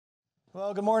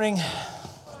Well, good morning.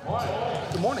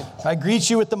 Good morning. I greet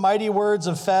you with the mighty words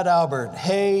of Fat Albert.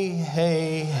 Hey,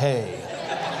 hey, hey.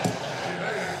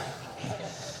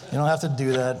 You don't have to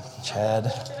do that, Chad.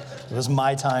 It was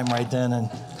my time right then,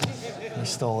 and he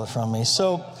stole it from me.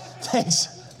 So,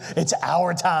 thanks. It's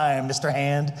our time, Mr.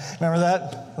 Hand. Remember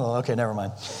that? Oh, okay, never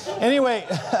mind. Anyway,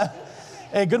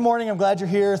 hey, good morning. I'm glad you're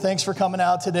here. Thanks for coming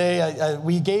out today.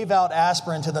 We gave out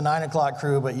aspirin to the 9 o'clock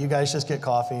crew, but you guys just get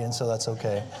coffee, and so that's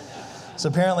okay. So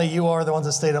apparently you are the ones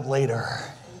that stayed up later.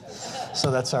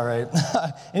 So that's all right.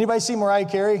 Anybody see Mariah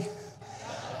Carey?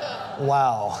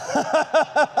 Wow.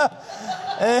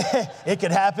 It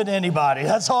could happen to anybody.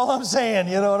 That's all I'm saying.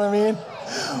 You know what I mean?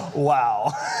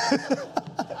 Wow.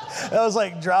 That was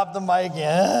like, drop the mic.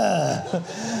 Yeah.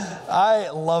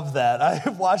 I love that.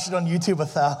 I've watched it on YouTube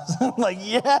 1,000. I'm like,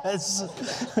 yes.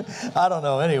 I don't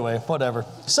know. Anyway, whatever.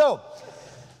 So,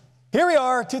 here we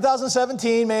are,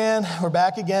 2017, man. We're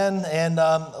back again, and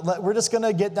we're just going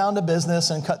to get down to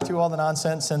business and cut through all the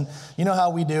nonsense, and you know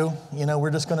how we do. You know,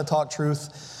 we're just going to talk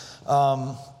truth.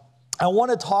 I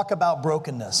want to talk about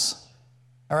brokenness,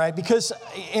 all right? Because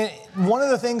one of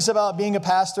the things about being a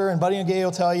pastor, and Buddy and Gay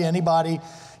will tell you, anybody,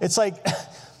 it's like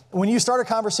when you start a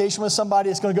conversation with somebody,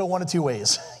 it's going to go one of two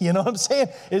ways. You know what I'm saying?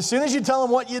 As soon as you tell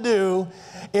them what you do,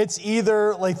 it's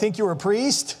either like think you're a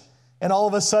priest, and all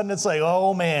of a sudden it's like,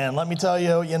 oh man, let me tell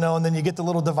you, you know, and then you get the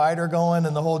little divider going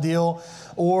and the whole deal.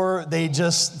 Or they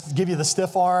just give you the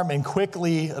stiff arm and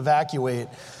quickly evacuate.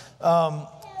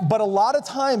 But a lot of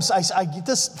times I get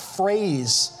this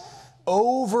phrase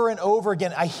over and over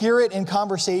again. I hear it in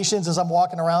conversations as I'm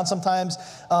walking around sometimes,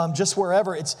 just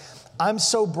wherever. It's, I'm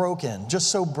so broken, just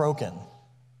so broken.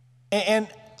 And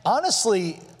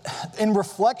honestly, in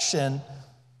reflection,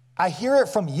 I hear it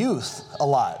from youth a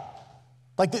lot.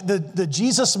 Like the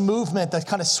Jesus movement that's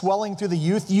kind of swelling through the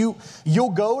youth,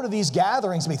 you'll go to these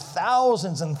gatherings, be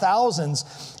thousands and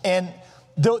thousands, and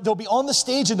they'll be on the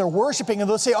stage and they're worshiping, and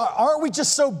they'll say, aren't we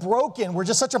just so broken? We're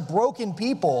just such a broken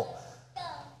people.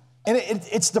 And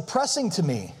it's depressing to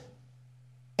me.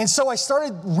 And so I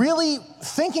started really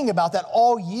thinking about that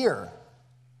all year.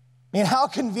 I mean, how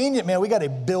convenient, man. We got a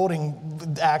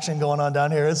building action going on down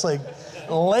here. It's like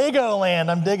Legoland.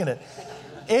 I'm digging it.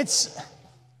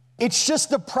 It's just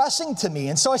depressing to me.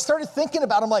 And so I started thinking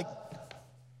about it. I'm like,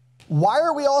 why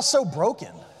are we all so broken?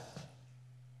 I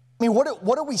mean,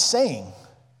 what are we saying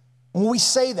when we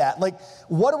say that? Like,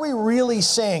 what are we really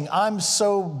saying? I'm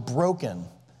so broken.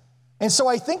 And so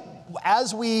I think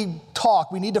as we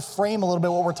talk, we need to frame a little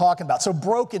bit what we're talking about. So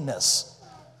brokenness.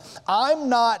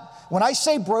 When I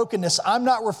say brokenness, I'm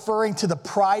not referring to the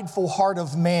prideful heart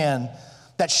of man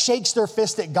that shakes their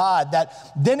fist at God,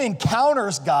 that then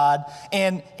encounters God,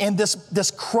 and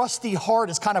this crusty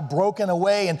heart is kind of broken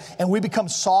away, and we become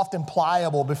soft and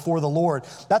pliable before the Lord.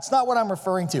 That's not what I'm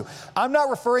referring to. I'm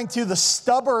not referring to the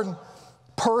stubborn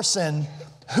person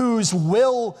whose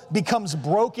will becomes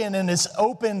broken and is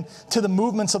open to the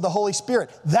movements of the Holy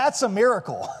Spirit. That's a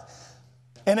miracle.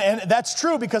 And that's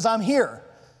true because I'm here.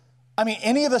 I mean,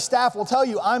 any of the staff will tell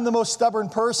you I'm the most stubborn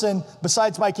person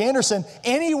besides Mike Anderson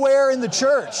anywhere in the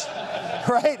church,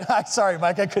 right? Sorry,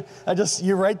 Mike,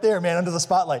 you're right there, man, under the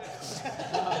spotlight.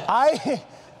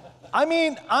 I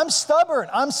mean, I'm stubborn.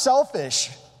 I'm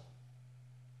selfish.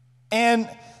 And,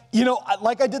 you know,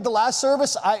 like I did the last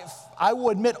service, I will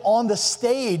admit on the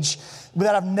stage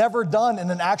that I've never done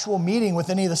in an actual meeting with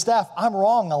any of the staff, I'm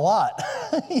wrong a lot.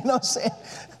 You know what I'm saying?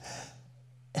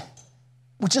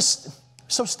 We're just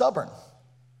so stubborn.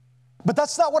 But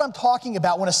that's not what I'm talking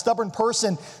about when a stubborn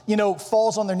person, you know,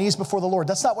 falls on their knees before the Lord.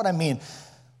 That's not what I mean.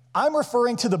 I'm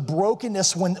referring to the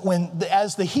brokenness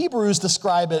as the Hebrews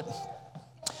describe it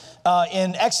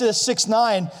in Exodus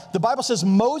 6:9, the Bible says,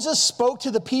 Moses spoke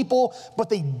to the people, but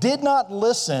they did not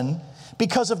listen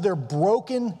because of their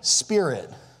broken spirit.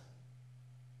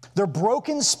 Their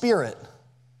broken spirit.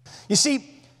 You see,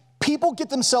 people get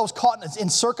themselves caught in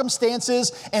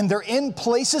circumstances, and they're in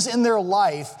places in their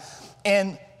life,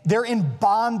 and they're in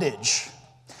bondage.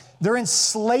 They're in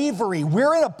slavery.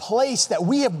 We're in a place that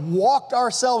we have walked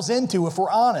ourselves into, if we're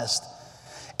honest,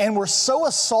 and we're so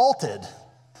assaulted,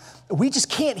 we just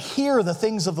can't hear the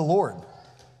things of the Lord.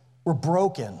 We're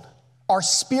broken. Our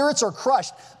spirits are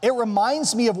crushed. It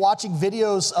reminds me of watching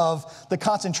videos of the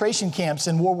concentration camps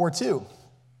in World War II.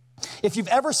 If you've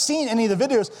ever seen any of the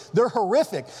videos, they're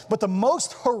horrific. But the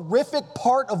most horrific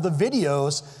part of the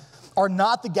videos are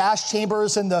not the gas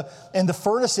chambers and the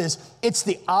furnaces. It's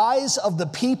the eyes of the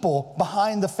people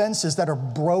behind the fences that are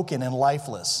broken and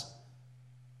lifeless.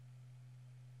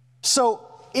 So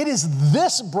it is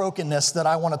this brokenness that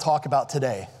I want to talk about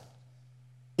today.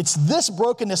 It's this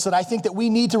brokenness that I think that we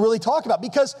need to really talk about,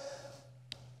 because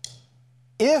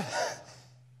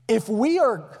If we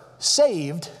are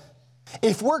saved,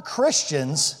 if we're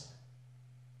Christians,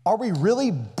 are we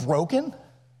really broken?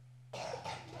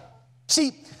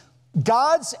 See,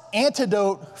 God's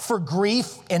antidote for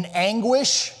grief and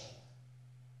anguish,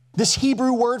 this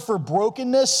Hebrew word for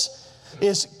brokenness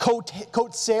is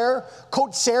kotser.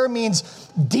 Kotser means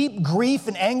deep grief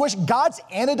and anguish. God's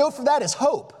antidote for that is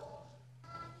hope.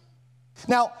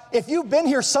 Now, if you've been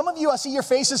here, some of you, I see your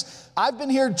faces, I've been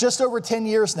here just over 10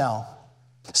 years now.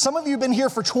 Some of you have been here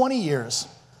for 20 years.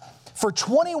 For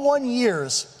 21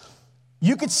 years,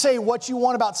 you could say what you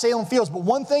want about Salem Fields, but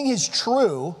one thing is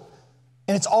true,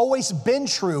 and it's always been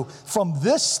true from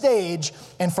this stage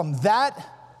and from that,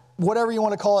 whatever you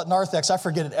want to call it, narthex, I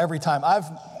forget it every time.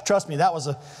 Trust me,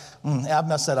 I've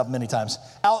messed that up many times.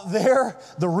 Out there,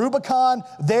 the Rubicon,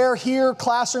 there, here,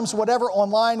 classrooms, whatever,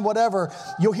 online, whatever,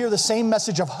 you'll hear the same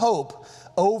message of hope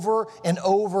over and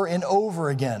over and over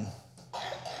again.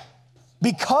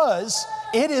 Because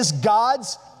it is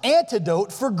God's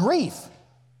antidote for grief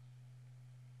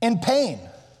and pain.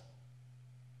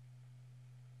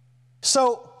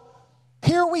 So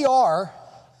here we are,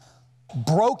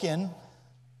 broken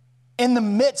in the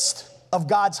midst of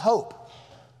God's hope.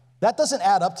 That doesn't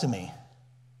add up to me.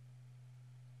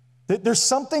 There's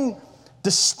something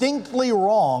distinctly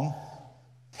wrong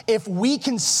if we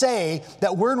can say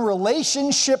that we're in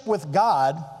relationship with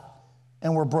God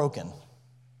and we're broken.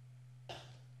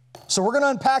 So we're going to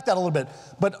unpack that a little bit.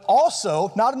 But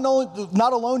also, not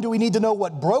alone do we need to know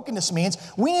what brokenness means,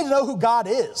 we need to know who God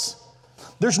is.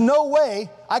 There's no way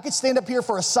I could stand up here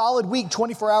for a solid week,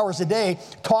 24 hours a day,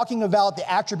 talking about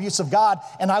the attributes of God,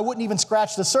 and I wouldn't even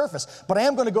scratch the surface. But I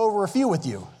am going to go over a few with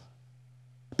you.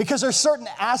 Because there's certain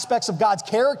aspects of God's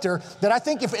character that I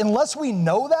think unless we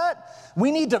know that,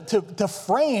 we need to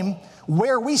frame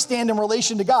where we stand in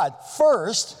relation to God.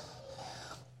 First,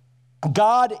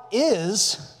 God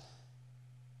is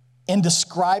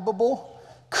indescribable,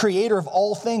 creator of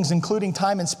all things, including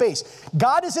time and space.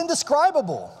 God is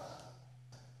indescribable.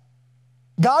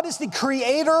 God is the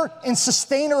creator and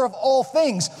sustainer of all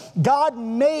things. God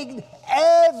made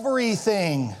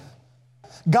everything.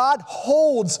 God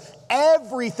holds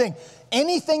everything.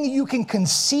 Anything you can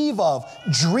conceive of,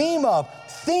 dream of,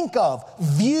 think of,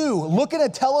 view, look at a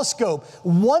telescope,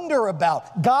 wonder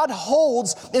about, God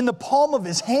holds in the palm of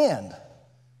his hand.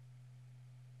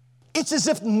 It's as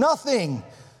if nothing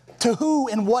to who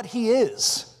and what he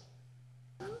is.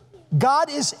 God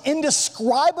is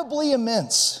indescribably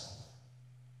immense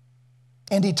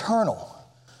and eternal.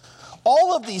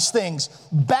 All of these things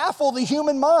baffle the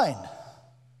human mind.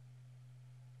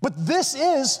 But this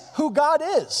is who God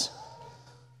is.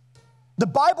 The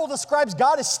Bible describes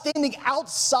God as standing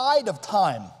outside of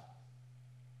time.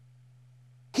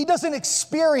 He doesn't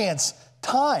experience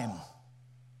time.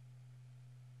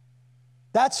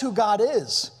 That's who God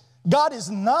is. God is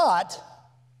not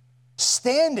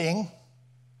standing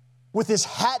with his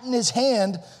hat in his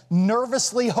hand,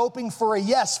 nervously hoping for a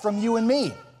yes from you and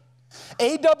me.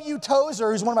 A.W.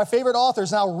 Tozer, who's one of my favorite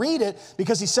authors, and I'll read it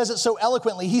because he says it so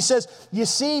eloquently. He says, you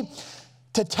see,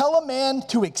 to tell a man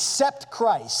to accept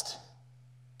Christ,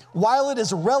 while it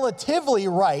is relatively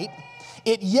right,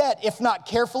 it yet, if not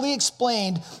carefully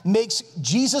explained, makes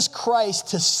Jesus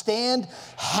Christ to stand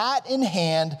hat in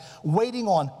hand, waiting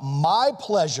on my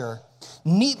pleasure,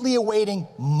 neatly awaiting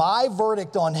my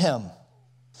verdict on him.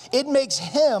 It makes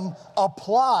him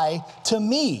apply to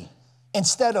me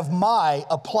instead of my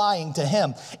applying to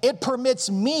him. It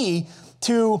permits me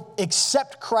to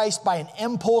accept Christ by an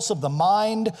impulse of the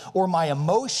mind or my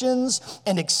emotions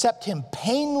and accept him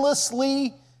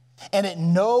painlessly and at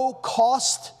no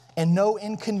cost and no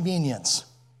inconvenience.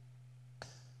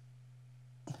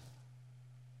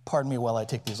 Pardon me while I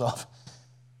take these off.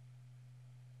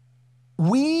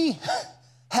 We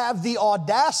have the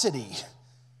audacity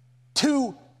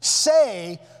to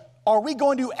say, are we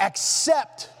going to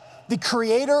accept the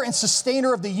creator and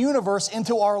sustainer of the universe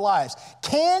into our lives?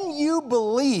 Can you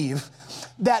believe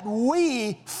that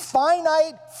we,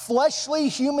 finite, fleshly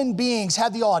human beings,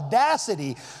 have the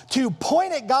audacity to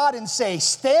point at God and say,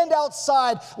 stand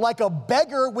outside like a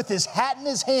beggar with his hat in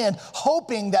his hand,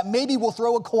 hoping that maybe we'll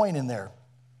throw a coin in there?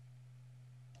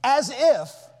 As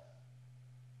if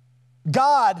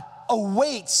God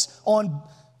awaits on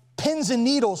pins and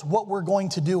needles what we're going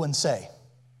to do and say.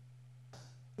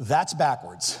 That's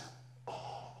backwards.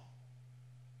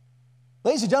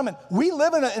 Ladies and gentlemen, we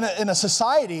live in a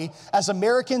society as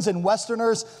Americans and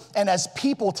Westerners and as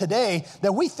people today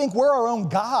that we think we're our own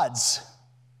gods.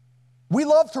 We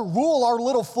love to rule our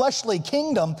little fleshly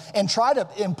kingdom and try to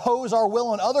impose our will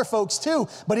on other folks too.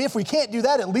 But if we can't do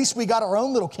that, at least we got our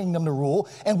own little kingdom to rule.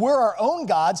 And we're our own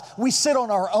gods. We sit on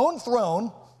our own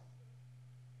throne.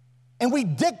 And we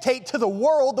dictate to the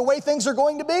world the way things are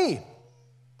going to be.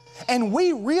 And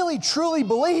we really, truly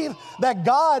believe that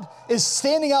God is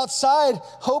standing outside,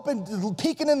 hoping,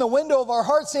 peeking in the window of our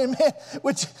heart saying, man,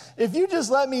 which if you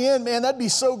just let me in, man, that'd be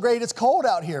so great. It's cold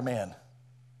out here, man.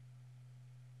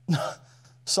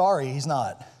 Sorry, he's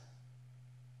not.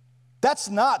 That's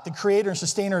not the creator and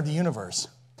sustainer of the universe.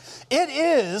 It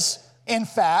is, in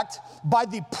fact, by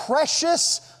the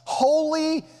precious,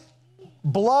 holy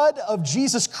blood of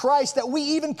Jesus Christ that we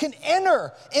even can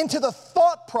enter into the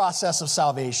thought process of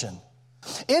salvation.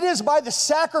 It is by the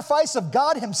sacrifice of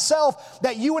God himself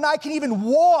that you and I can even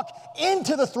walk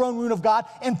into the throne room of God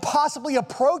and possibly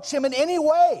approach him in any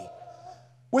way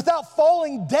without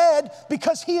falling dead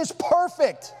because he is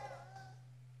perfect.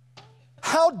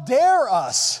 How dare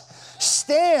us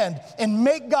stand and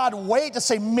make God wait to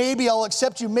say, maybe I'll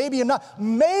accept you, maybe I'm not.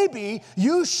 Maybe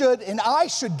you should and I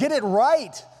should get it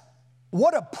right.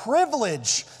 What a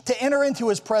privilege to enter into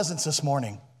his presence this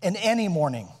morning and any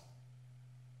morning.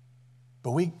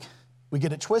 But we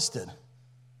get it twisted.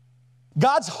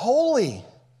 God's holy,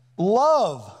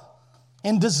 love,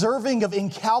 and deserving of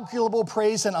incalculable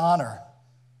praise and honor.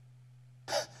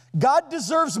 God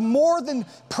deserves more than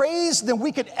praise than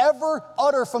we could ever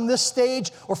utter from this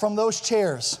stage or from those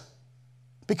chairs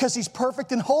because he's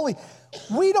perfect and holy.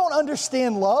 We don't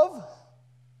understand love.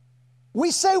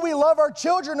 We say we love our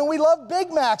children and we love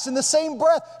Big Macs in the same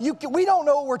breath. We don't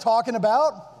know what we're talking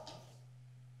about.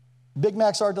 Big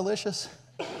Macs are delicious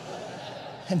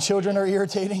and children are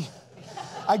irritating.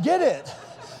 I get it.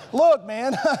 Look,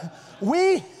 man,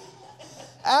 we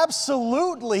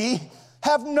absolutely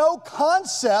have no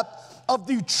concept of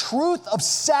the truth of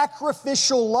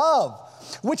sacrificial love,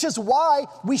 which is why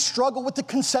we struggle with the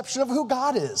conception of who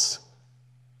God is.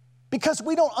 Because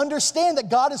we don't understand that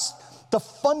God is the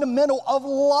fundamental of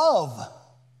love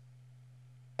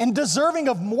and deserving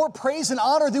of more praise and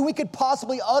honor than we could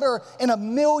possibly utter in a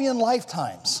million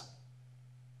lifetimes.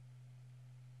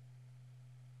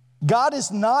 God is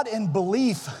not in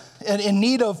belief and in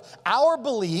need of our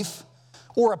belief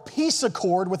or a peace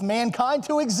accord with mankind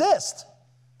to exist.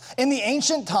 In the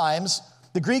ancient times,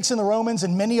 the Greeks and the Romans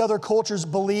and many other cultures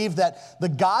believed that the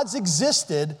gods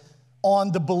existed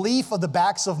on the belief of the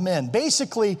backs of men.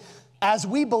 Basically, as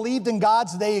we believed in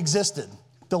gods, they existed.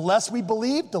 The less we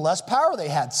believed, the less power they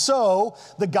had. So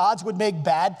the gods would make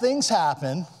bad things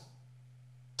happen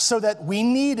so that we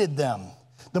needed them.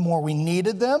 The more we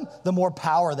needed them, the more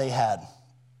power they had.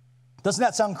 Doesn't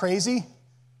that sound crazy?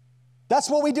 That's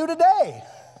what we do today.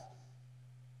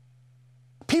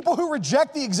 People who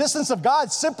reject the existence of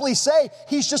God simply say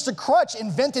he's just a crutch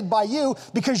invented by you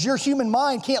because your human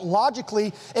mind can't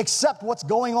logically accept what's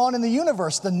going on in the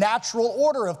universe, the natural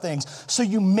order of things. So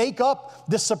you make up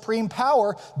this supreme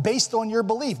power based on your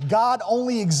belief. God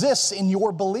only exists in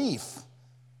your belief.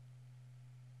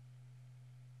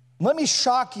 Let me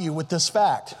shock you with this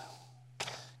fact.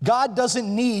 God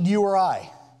doesn't need you or I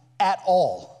at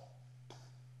all.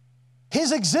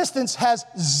 His existence has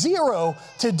zero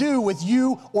to do with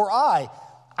you or I.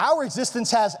 Our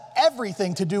existence has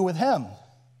everything to do with him.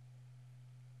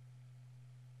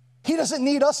 He doesn't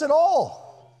need us at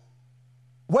all.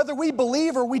 Whether we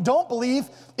believe or we don't believe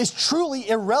is truly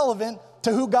irrelevant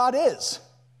to who God is.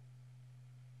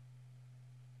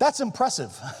 That's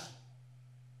impressive.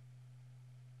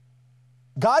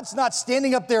 God's not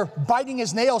standing up there biting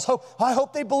his nails. I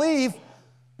hope they believe.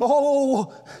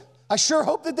 Oh, I sure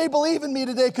hope that they believe in me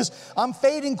today because I'm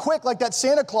fading quick like that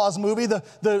Santa Claus movie. The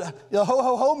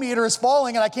ho-ho-ho meter is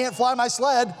falling and I can't fly my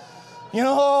sled. You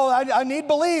know, I need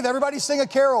believe. Everybody sing a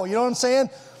carol. You know what I'm saying?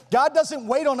 God doesn't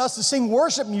wait on us to sing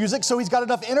worship music so he's got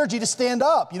enough energy to stand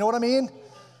up. You know what I mean?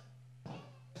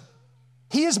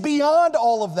 He is beyond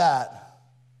all of that.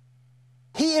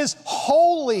 He is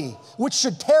holy, which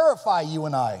should terrify you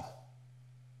and I.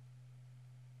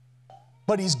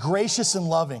 But he's gracious and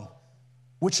loving,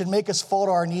 which should make us fall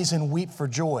to our knees and weep for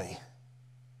joy.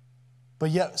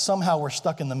 But yet somehow we're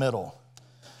stuck in the middle.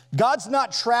 God's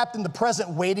not trapped in the present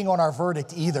waiting on our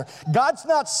verdict either. God's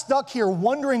not stuck here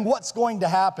wondering what's going to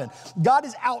happen. God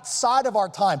is outside of our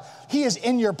time. He is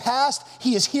in your past,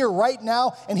 he is here right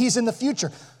now, and he's in the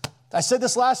future. I said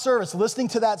this last service, listening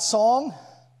to that song,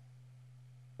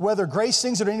 whether Grace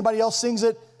sings it or anybody else sings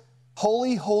it,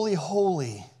 holy, holy,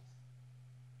 holy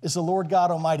is the Lord God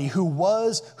Almighty, who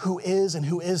was, who is, and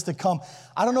who is to come.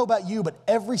 I don't know about you, but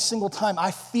every single time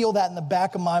I feel that in the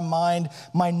back of my mind,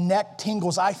 my neck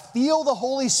tingles. I feel the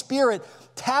Holy Spirit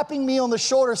tapping me on the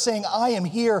shoulder saying, I am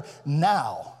here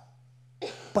now.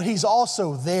 But he's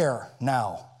also there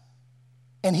now.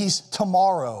 And he's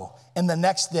tomorrow and the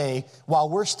next day while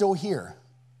we're still here.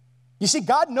 You see,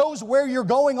 God knows where you're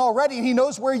going already, and he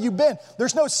knows where you've been.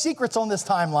 There's no secrets on this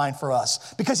timeline for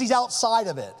us because he's outside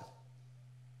of it.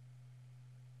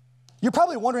 You're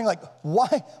probably wondering, like,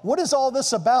 why? What is all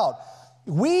this about?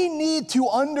 We need to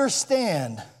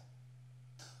understand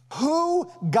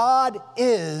who God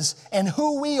is and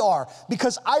who we are,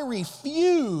 because I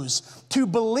refuse to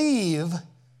believe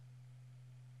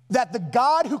that the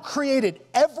God who created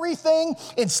everything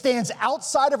and stands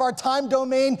outside of our time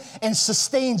domain and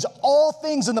sustains all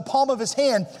things in the palm of his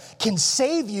hand can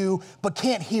save you but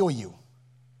can't heal you.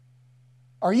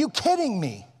 Are you kidding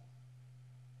me?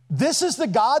 This is the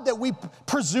God that we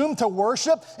presume to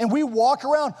worship, and we walk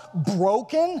around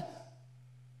broken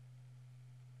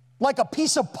like a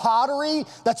piece of pottery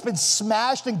that's been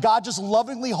smashed, and God just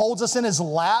lovingly holds us in his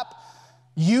lap,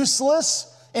 useless.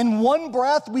 In one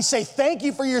breath, we say, thank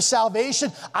you for your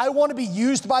salvation. I want to be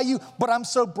used by you, but I'm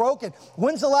so broken.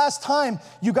 When's the last time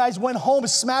you guys went home,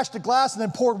 smashed a glass, and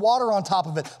then poured water on top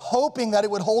of it, hoping that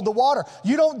it would hold the water?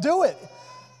 You don't do it.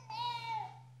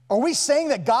 Are we saying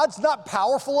that God's not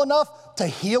powerful enough to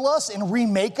heal us and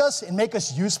remake us and make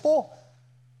us useful?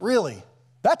 Really?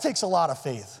 That takes a lot of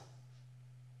faith.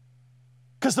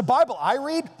 Because the Bible I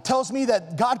read tells me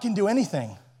that God can do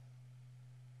anything.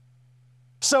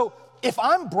 So if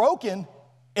I'm broken,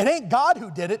 it ain't God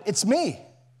who did it, it's me.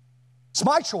 It's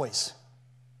my choice.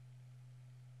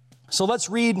 So let's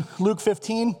read Luke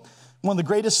 15, one of the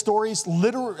greatest stories,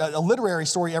 a literary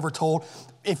story ever told.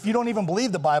 If you don't even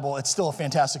believe the Bible, it's still a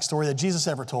fantastic story that Jesus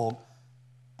ever told.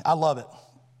 I love it.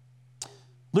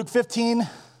 Luke 15,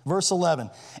 verse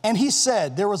 11. And he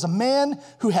said, there was a man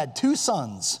who had 2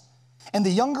 sons. And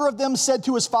the younger of them said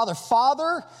to his father,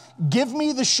 Father, give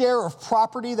me the share of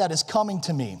property that is coming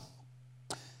to me.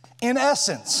 In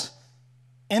essence,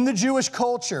 in the Jewish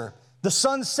culture, the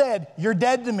son said, you're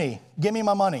dead to me, give me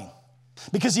my money.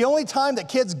 Because the only time that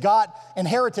kids got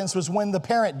inheritance was when the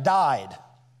parent died.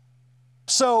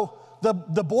 So the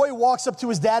boy walks up to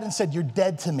his dad and said, you're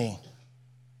dead to me,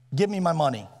 give me my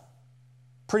money.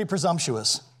 Pretty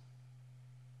presumptuous.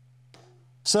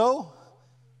 So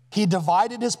he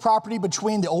divided his property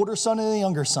between the older son and the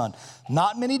younger son.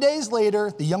 Not many days later,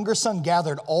 the younger son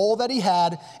gathered all that he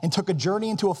had and took a journey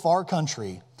into a far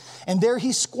country. And there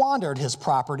he squandered his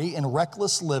property in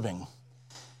reckless living.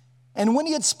 And when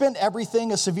he had spent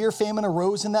everything, a severe famine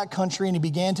arose in that country, and he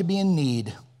began to be in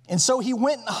need. And so he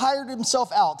went and hired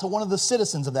himself out to one of the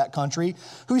citizens of that country,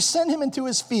 who sent him into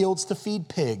his fields to feed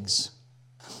pigs.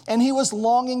 And he was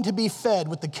longing to be fed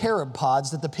with the carob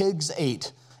pods that the pigs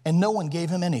ate, and no one gave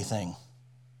him anything.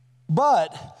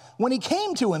 But when he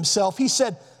came to himself, he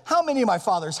said, how many of my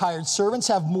father's hired servants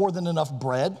have more than enough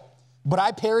bread? But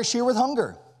I perish here with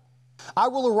hunger. I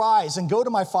will arise and go to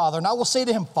my father, and I will say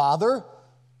to him, Father,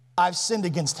 I've sinned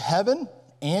against heaven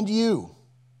and you.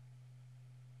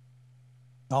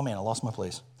 Oh man, I lost my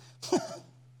place.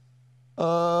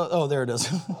 There it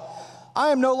is. I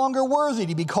am no longer worthy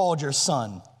to be called your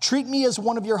son. Treat me as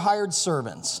one of your hired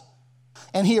servants.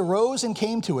 And he arose and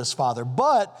came to his father.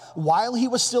 But while he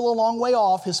was still a long way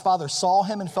off, his father saw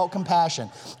him and felt compassion,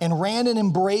 and ran and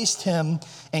embraced him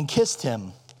and kissed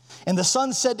him. And the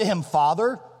son said to him,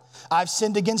 Father, I've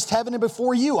sinned against heaven and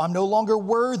before you. I'm no longer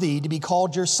worthy to be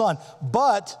called your son.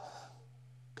 But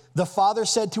the father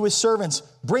said to his servants,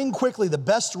 bring quickly the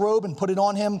best robe and put it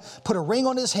on him, put a ring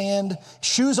on his hand,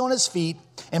 shoes on his feet,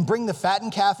 and bring the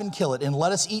fattened calf and kill it, and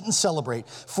let us eat and celebrate.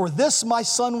 For this my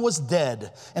son was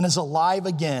dead and is alive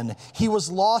again. He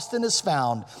was lost and is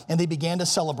found, and they began to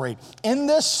celebrate. In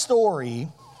this story,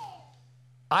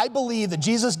 I believe that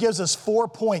Jesus gives us 4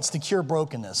 points to cure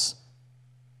brokenness.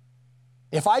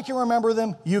 If I can remember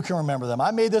them, you can remember them.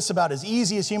 I made this about as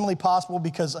easy as humanly possible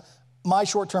because my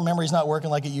short-term memory is not working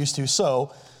like it used to.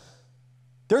 So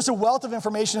there's a wealth of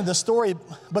information in this story,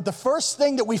 but the first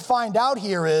thing that we find out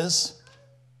here is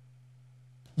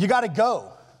you got to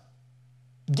go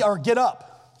or get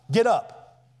up. Get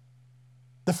up.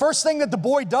 The first thing that the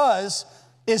boy does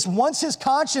is once his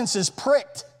conscience is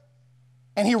pricked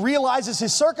and he realizes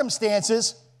his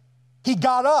circumstances, he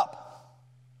got up.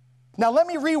 Now let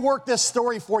me rework this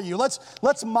story for you.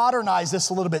 Let's modernize this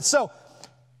a little bit. So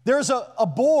there's a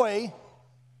boy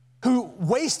who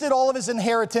wasted all of his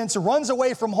inheritance, runs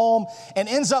away from home, and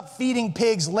ends up feeding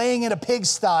pigs, laying in a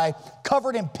pigsty,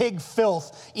 covered in pig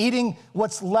filth, eating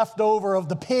what's left over of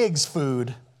the pig's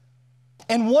food.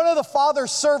 And one of the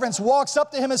father's servants walks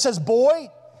up to him and says, boy,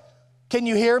 can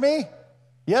you hear me?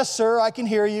 Yes, sir, I can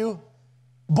hear you.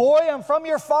 Boy, I'm from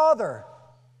your father.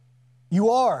 You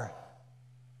are.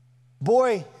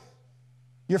 Boy,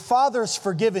 your father's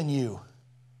forgiven you.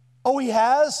 Oh, he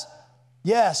has?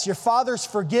 Yes, your father's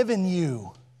forgiven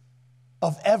you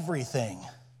of everything.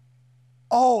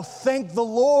 Oh, thank the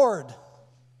Lord.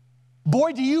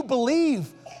 Boy, do you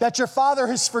believe that your father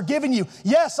has forgiven you?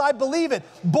 Yes, I believe it.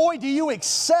 Boy, do you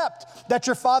accept that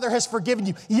your father has forgiven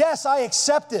you? Yes, I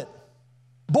accept it.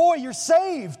 Boy, you're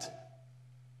saved.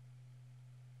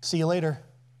 See you later.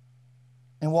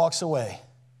 And walks away.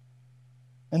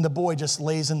 And the boy just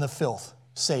lays in the filth,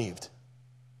 saved.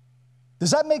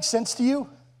 Does that make sense to you?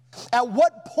 At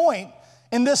what point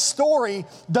in this story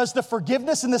does the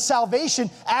forgiveness and the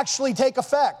salvation actually take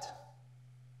effect?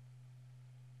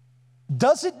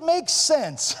 Does it make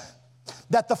sense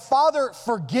that the father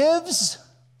forgives,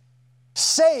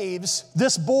 saves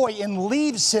this boy, and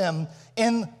leaves him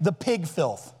in the pig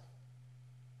filth?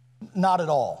 Not at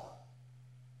all.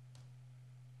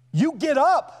 You get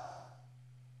up.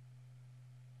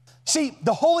 See,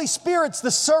 the Holy Spirit's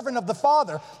the servant of the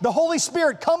Father. The Holy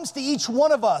Spirit comes to each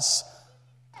one of us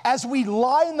as we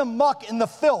lie in the muck, in the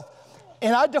filth.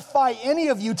 And I defy any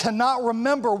of you to not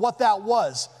remember what that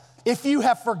was. If you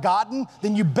have forgotten,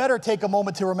 then you better take a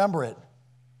moment to remember it.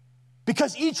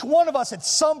 Because each one of us at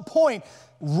some point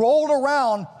rolled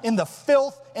around in the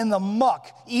filth and the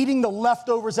muck, eating the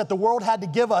leftovers that the world had to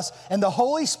give us. And the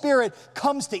Holy Spirit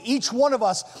comes to each one of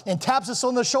us and taps us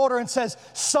on the shoulder and says,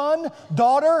 son,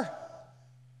 daughter,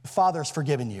 the Father's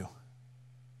forgiven you.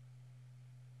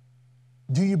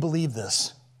 Do you believe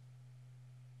this?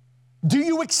 Do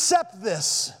you accept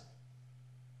this?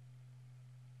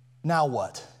 Now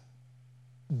what?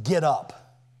 Get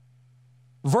up.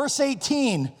 Verse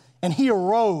 18, and he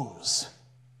arose.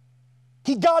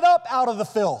 He got up out of the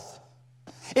filth.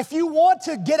 If you want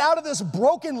to get out of this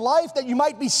broken life that you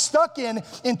might be stuck in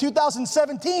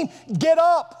 2017, get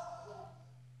up.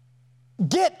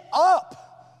 Get up.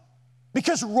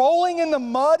 Because rolling in the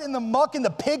mud, in the muck, in the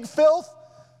pig filth,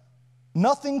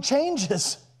 nothing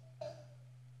changes.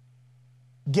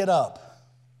 Get up.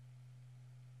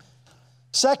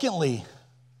 Secondly,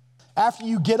 after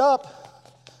you get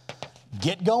up,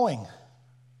 get going.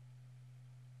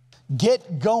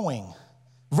 Get going.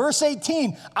 Verse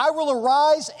 18, I will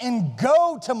arise and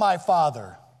go to my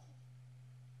father.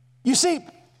 You see,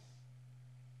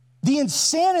 the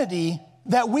insanity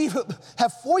that we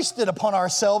have foisted upon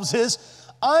ourselves is,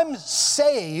 I'm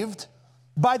saved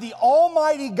by the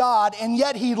Almighty God, and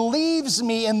yet he leaves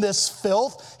me in this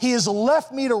filth. He has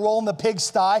left me to roll in the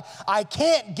pigsty. I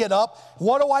can't get up.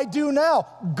 What do I do now?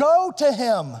 Go to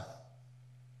him.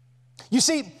 You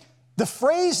see, the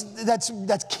phrase that's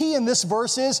key in this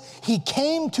verse is, he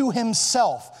came to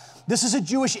himself. This is a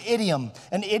Jewish idiom.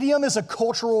 An idiom is a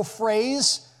cultural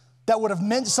phrase that would have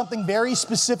meant something very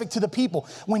specific to the people.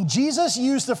 When Jesus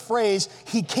used the phrase,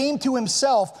 he came to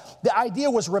himself, the idea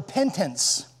was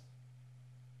repentance.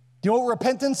 Do you know what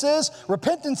repentance is?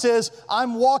 Repentance is,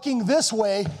 I'm walking this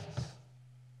way,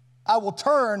 I will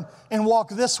turn and walk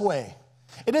this way.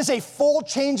 It is a full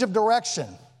change of direction.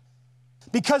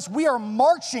 Because we are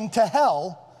marching to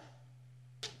hell,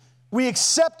 we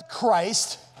accept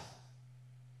Christ,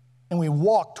 and we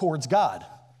walk towards God.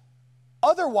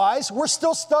 Otherwise, we're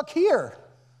still stuck here.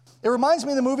 It reminds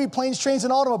me of the movie Planes, Trains,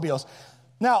 and Automobiles.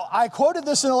 Now, I quoted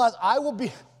this in the last, I will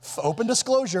be, open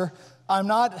disclosure, I'm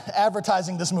not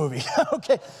advertising this movie,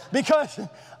 okay? Because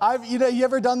you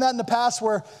ever done that in the past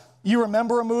where you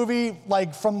remember a movie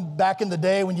like from back in the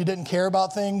day when you didn't care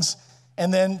about things?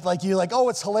 And then oh,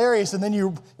 it's hilarious. And then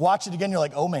you watch it again, you're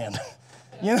like, oh man.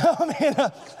 You know what I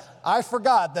mean? I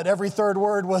forgot that every third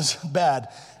word was bad.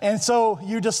 And so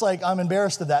you just I'm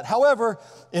embarrassed of that. However,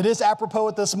 it is apropos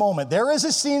at this moment. There is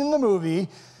a scene in the movie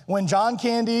when John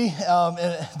Candy,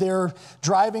 they're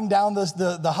driving down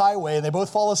the highway and they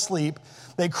both fall asleep.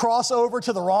 They cross over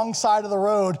to the wrong side of the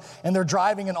road and they're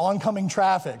driving in oncoming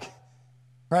traffic,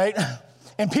 right?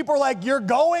 And people are like, you're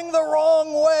going the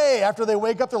wrong way. After they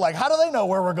wake up, they're like, how do they know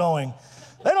where we're going?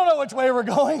 They don't know which way we're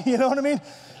going, you know what I mean?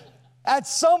 At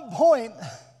some point,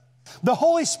 the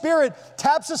Holy Spirit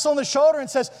taps us on the shoulder and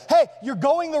says, hey, you're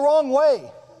going the wrong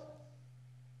way.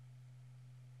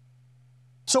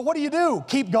 So what do?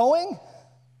 Keep going?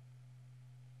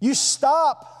 You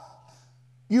stop.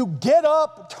 You get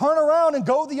up, turn around, and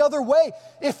go the other way.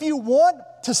 If you want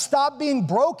to stop being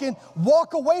broken,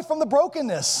 walk away from the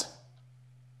brokenness.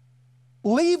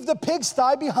 Leave the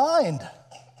pigsty behind.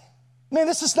 Man,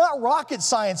 this is not rocket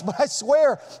science, but I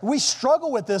swear we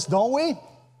struggle with this, don't we?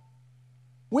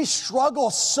 We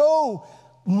struggle so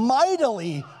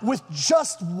mightily with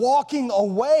just walking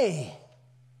away.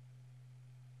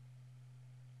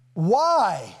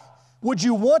 Why? would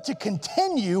you want to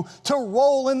continue to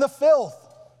roll in the filth?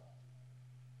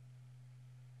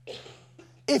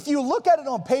 If you look at it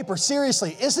on paper,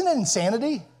 seriously, isn't it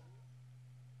insanity?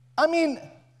 I mean,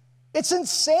 it's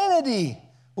insanity.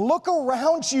 Look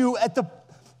around you at the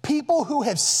people who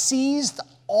have seized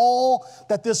all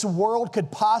that this world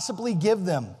could possibly give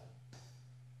them.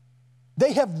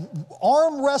 They have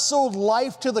arm wrestled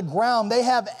life to the ground. They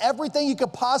have everything you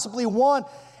could possibly want,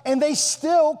 and they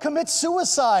still commit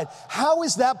suicide. How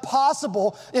is that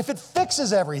possible if it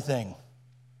fixes everything?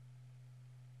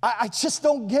 I just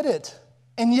don't get it.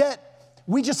 And yet,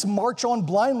 we just march on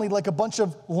blindly like a bunch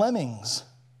of lemmings.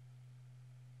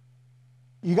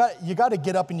 You got to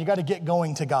get up and you got to get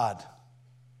going to God.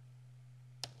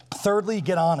 Thirdly,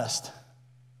 get honest.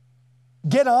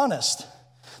 Get honest.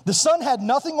 The son had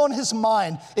nothing on his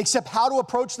mind except how to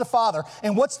approach the father.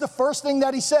 And what's the first thing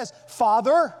that he says?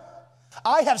 Father,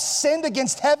 I have sinned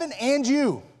against heaven and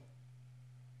you.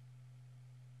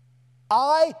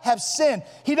 I have sinned.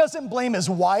 He doesn't blame his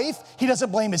wife. He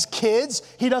doesn't blame his kids.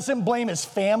 He doesn't blame his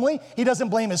family. He doesn't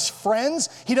blame his friends.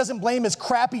 He doesn't blame his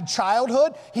crappy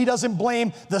childhood. He doesn't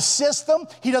blame the system.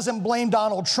 He doesn't blame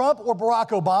Donald Trump or Barack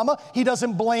Obama. He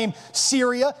doesn't blame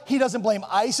Syria. He doesn't blame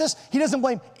ISIS. He doesn't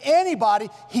blame anybody.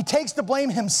 He takes the blame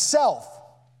himself.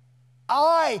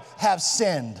 I have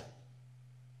sinned.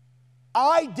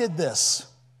 I did this.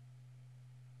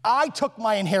 I took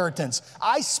my inheritance.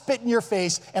 I spit in your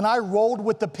face and I rolled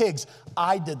with the pigs.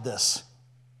 I did this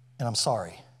and I'm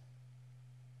sorry.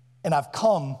 And I've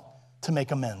come to make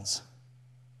amends.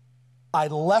 I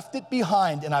left it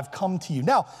behind and I've come to you.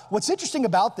 Now, what's interesting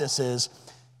about this is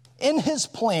in his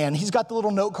plan, he's got the little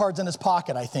note cards in his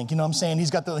pocket, I think. You know what I'm saying?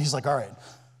 He's like, all right,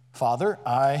 Father,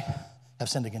 I have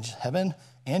sinned against heaven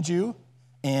and you.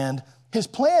 And his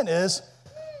plan is,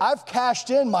 I've cashed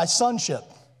in my sonship.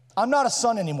 I'm not a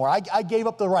son anymore. I gave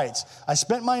up the rights. I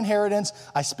spent my inheritance.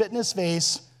 I spit in his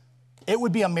face. It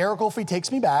would be a miracle if he takes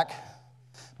me back,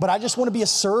 but I just want to be a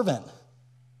servant.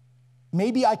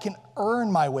 Maybe I can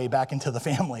earn my way back into the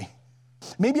family.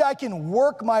 Maybe I can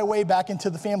work my way back into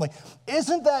the family.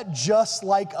 Isn't that just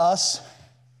like us?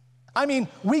 I mean,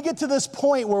 we get to this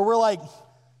point where we're like,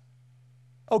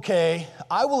 okay,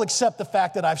 I will accept the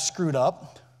fact that I've screwed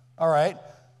up, all right?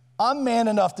 I'm man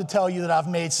enough to tell you that I've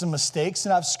made some mistakes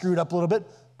and I've screwed up a little bit,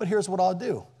 but here's what I'll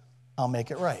do. I'll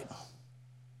make it right.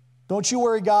 Don't you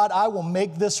worry, God, I will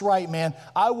make this right, man.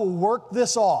 I will work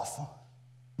this off.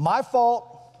 My fault.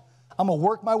 I'm going to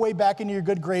work my way back into your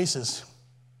good graces.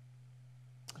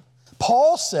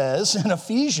 Paul says in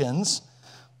Ephesians,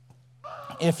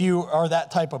 if you are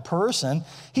that type of person,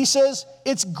 he says,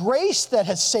 it's grace that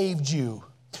has saved you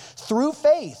through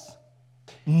faith,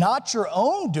 not your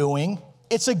own doing.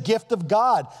 It's a gift of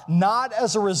God, not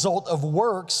as a result of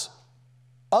works.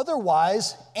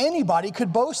 Otherwise, anybody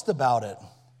could boast about it.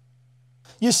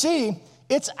 You see,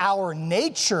 it's our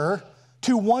nature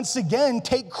to once again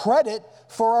take credit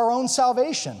for our own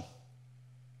salvation.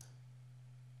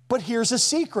 But here's a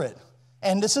secret,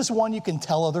 and this is one you can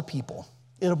tell other people.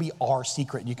 It'll be our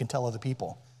secret you can tell other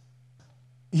people.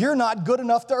 You're not good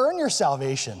enough to earn your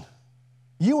salvation.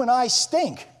 You and I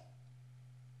stink.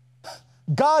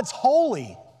 God's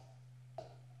holy.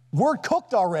 We're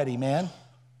cooked already, man.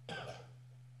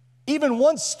 Even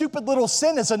one stupid little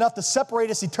sin is enough to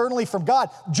separate us eternally from God.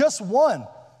 Just one.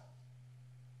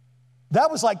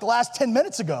 That was like the last 10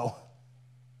 minutes ago.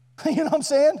 You know what I'm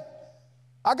saying?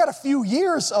 I got a few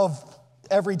years of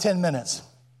every 10 minutes.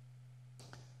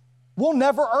 We'll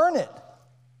never earn it.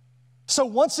 So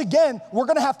once again, we're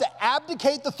going to have to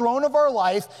abdicate the throne of our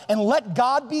life and let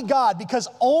God be God, because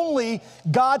only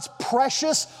God's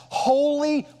precious,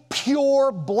 holy,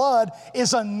 pure blood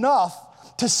is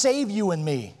enough to save you and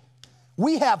me.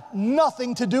 We have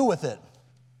nothing to do with it.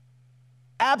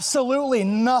 Absolutely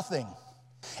nothing.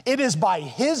 It is by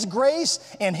His grace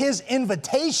and His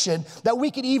invitation that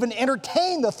we can even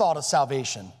entertain the thought of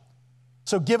salvation.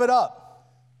 So give it up.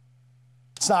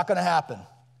 It's not going to happen.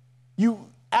 You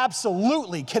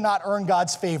absolutely cannot earn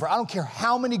God's favor. I don't care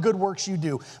how many good works you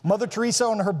do. Mother Teresa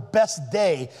on her best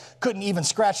day couldn't even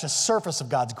scratch the surface of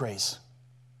God's grace.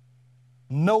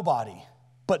 Nobody,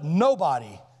 but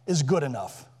nobody is good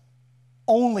enough.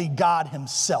 Only God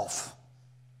Himself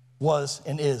was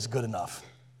and is good enough.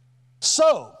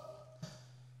 So,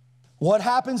 what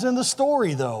happens in the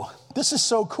story though? This is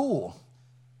so cool.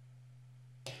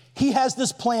 He has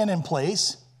this plan in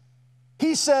place.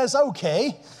 He says,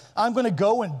 okay, I'm going to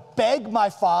go and beg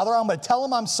my father. I'm going to tell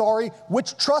him I'm sorry,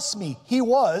 which, trust me, he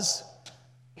was.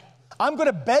 I'm going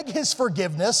to beg his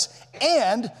forgiveness,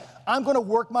 and I'm going to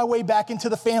work my way back into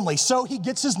the family. So he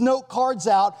gets his note cards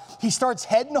out. He starts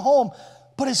heading home.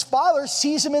 But his father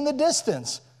sees him in the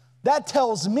distance. That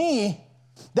tells me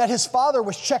that his father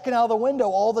was checking out of the window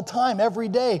all the time, every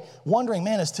day, wondering,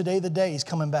 man, is today the day he's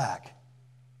coming back?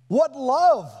 What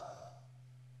love!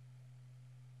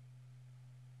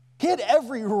 He had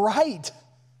every right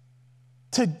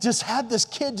to just have this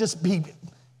kid just be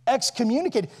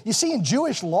excommunicated. You see, in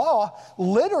Jewish law,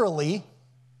 literally,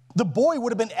 the boy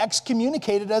would have been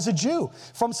excommunicated as a Jew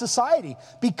from society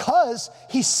because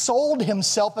he sold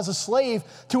himself as a slave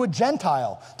to a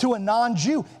Gentile, to a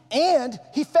non-Jew, and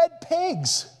he fed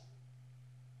pigs.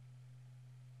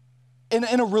 In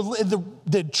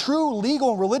the true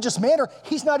legal and religious manner,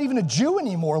 he's not even a Jew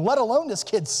anymore, let alone this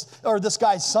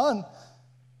guy's son.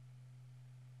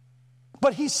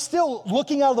 But he's still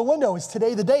looking out of the window. Is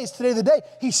today the day? Is today the day?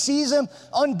 He sees him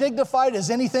undignified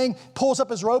as anything, pulls up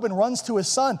his robe and runs to his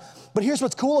son. But here's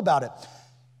what's cool about it.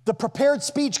 The prepared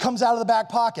speech comes out of the back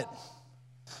pocket.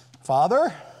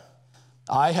 Father,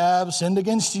 I have sinned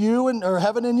against you or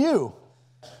heaven and you.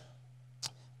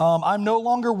 I'm no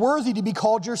longer worthy to be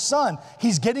called your son.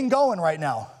 He's getting going right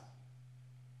now.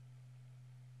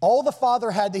 All the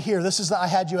father had to hear, this is the I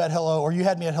had you at hello, or you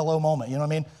had me at hello moment, you know what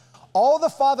I mean? All the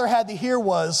father had to hear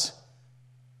was,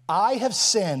 I have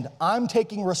sinned. I'm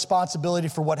taking responsibility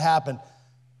for what happened,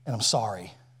 and I'm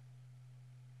sorry.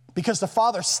 Because the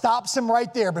father stops him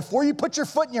right there. Before you put your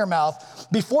foot in your mouth,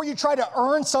 before you try to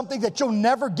earn something that you'll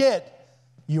never get,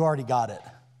 you already got it.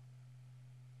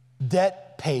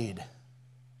 Debt paid.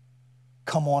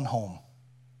 Come on home.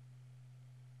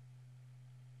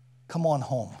 Come on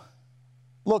home.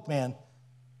 Look, man.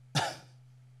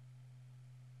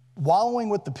 Wallowing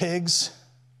with the pigs,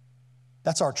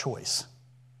 that's our choice.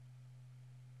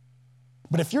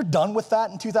 But if you're done with that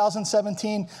in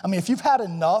 2017, if you've had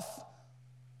enough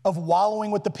of wallowing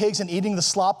with the pigs and eating the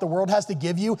slop the world has to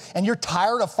give you, and you're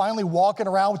tired of finally walking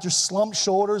around with your slumped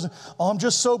shoulders, and, I'm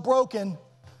just so broken,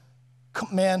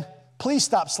 man, please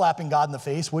stop slapping God in the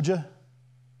face, would you?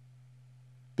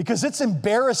 Because it's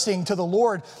embarrassing to the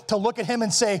Lord to look at him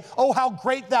and say, oh, how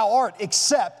great thou art,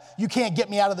 except you can't get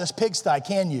me out of this pigsty,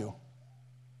 can you?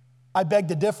 I beg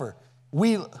to differ.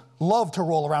 We love to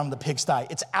roll around in the pigsty.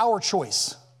 It's our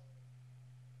choice.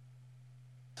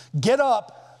 Get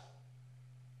up,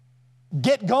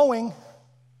 get going,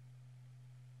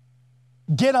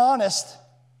 get honest,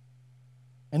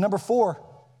 and number 4,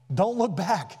 don't look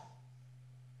back.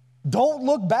 Don't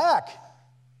look back.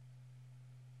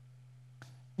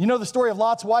 You know the story of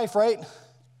Lot's wife, right?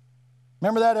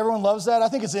 Remember that? Everyone loves that. I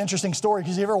think it's an interesting story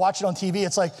because you ever watch it on TV,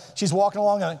 it's like she's walking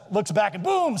along and looks back and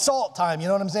boom, salt time. You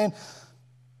know what I'm saying?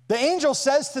 The angel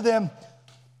says to them,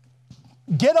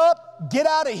 get up, get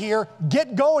out of here,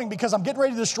 get going because I'm getting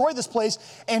ready to destroy this place,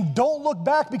 and don't look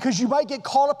back because you might get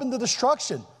caught up in the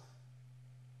destruction.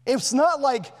 It's not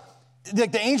like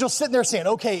the angel's sitting there saying,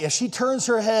 okay, if she turns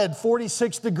her head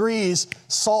 46 degrees,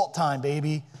 salt time,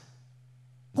 baby.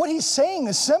 What he's saying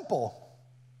is simple.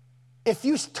 If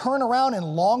you turn around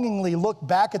and longingly look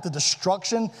back at the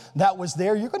destruction that was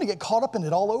there, you're going to get caught up in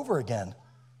it all over again.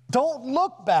 Don't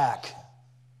look back.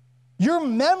 Your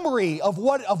memory of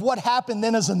what happened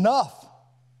then is enough.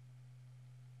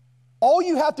 All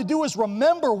you have to do is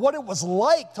remember what it was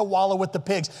like to wallow with the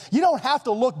pigs. You don't have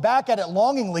to look back at it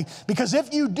longingly, because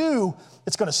if you do,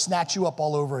 it's going to snatch you up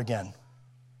all over again.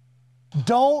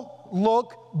 Don't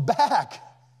look back.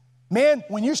 Man,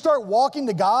 when you start walking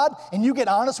to God and you get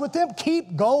honest with him,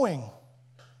 keep going.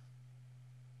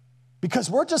 Because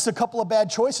we're just a couple of bad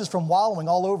choices from wallowing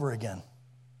all over again.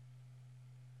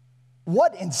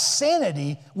 What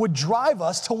insanity would drive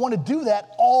us to want to do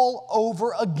that all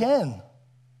over again?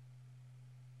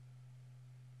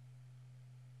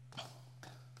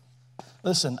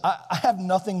 Listen, I have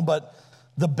nothing but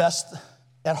the best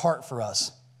at heart for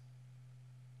us.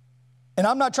 And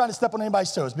I'm not trying to step on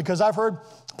anybody's toes, because I've heard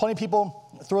plenty of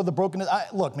people throw the brokenness.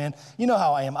 Look, man, you know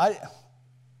how I am.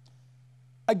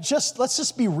 Let's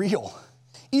just be real.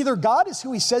 Either God is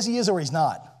who he says he is or he's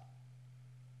not.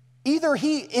 Either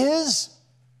he is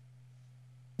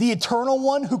the eternal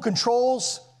one who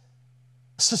controls,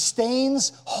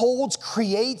 sustains, holds,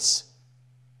 creates,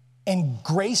 and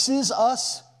graces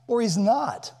us, or he's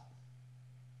not.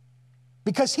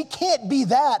 Because he can't be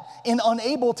that and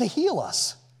unable to heal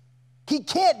us. He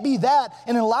can't be that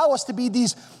and allow us to be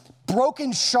these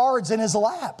broken shards in his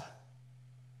lap.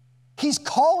 He's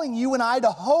calling you and I to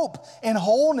hope and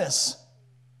wholeness.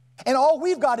 And all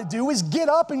we've got to do is get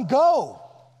up and go.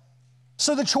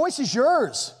 So the choice is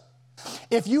yours.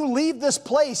 If you leave this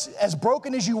place as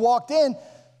broken as you walked in,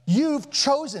 you've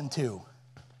chosen to.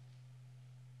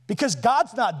 Because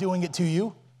God's not doing it to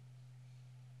you.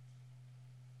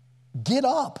 Get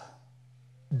up.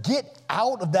 Get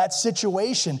out of that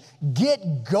situation.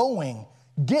 Get going.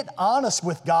 Get honest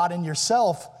with God and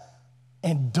yourself,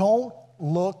 and don't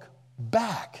look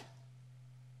back.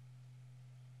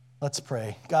 Let's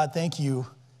pray. God, thank you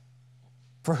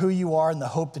for who you are and the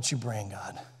hope that you bring,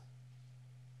 God.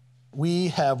 We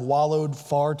have wallowed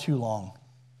far too long.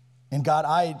 And God,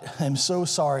 I am so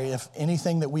sorry if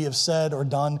anything that we have said or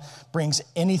done brings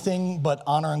anything but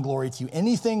honor and glory to you.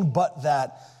 Anything but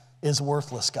that is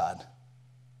worthless, God.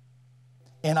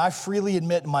 And I freely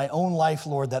admit in my own life,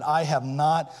 Lord, that I have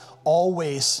not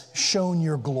always shown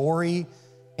your glory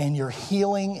and your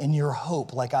healing and your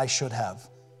hope like I should have.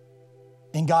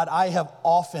 And God, I have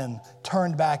often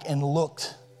turned back and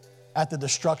looked at the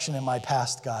destruction in my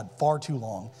past, God, far too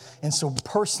long. And so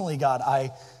personally, God,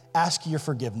 I ask your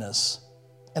forgiveness.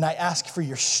 And I ask for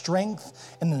your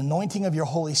strength and the anointing of your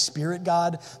Holy Spirit,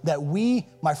 God, that we,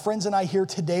 my friends and I here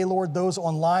today, Lord, those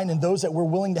online and those that we're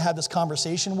willing to have this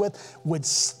conversation with, would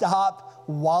stop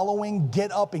wallowing,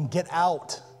 get up and get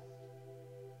out.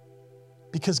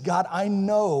 Because God, I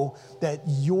know that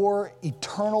your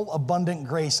eternal abundant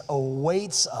grace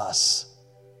awaits us.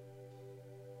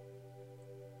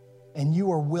 And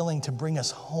you are willing to bring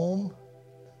us home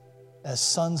as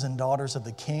sons and daughters of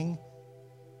the King.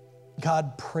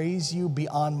 God, praise you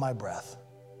beyond my breath.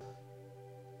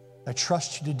 I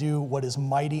trust you to do what is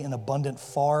mighty and abundant,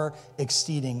 far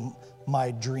exceeding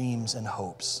my dreams and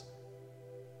hopes.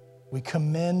 We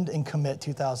commend and commit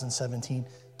 2017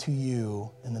 to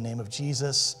you in the name of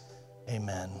Jesus.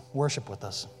 Amen. Worship with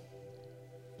us.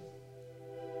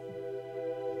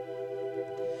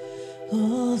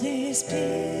 All these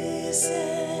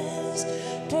pieces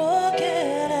broken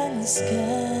and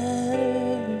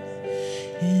scattered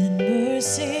in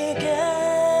mercy.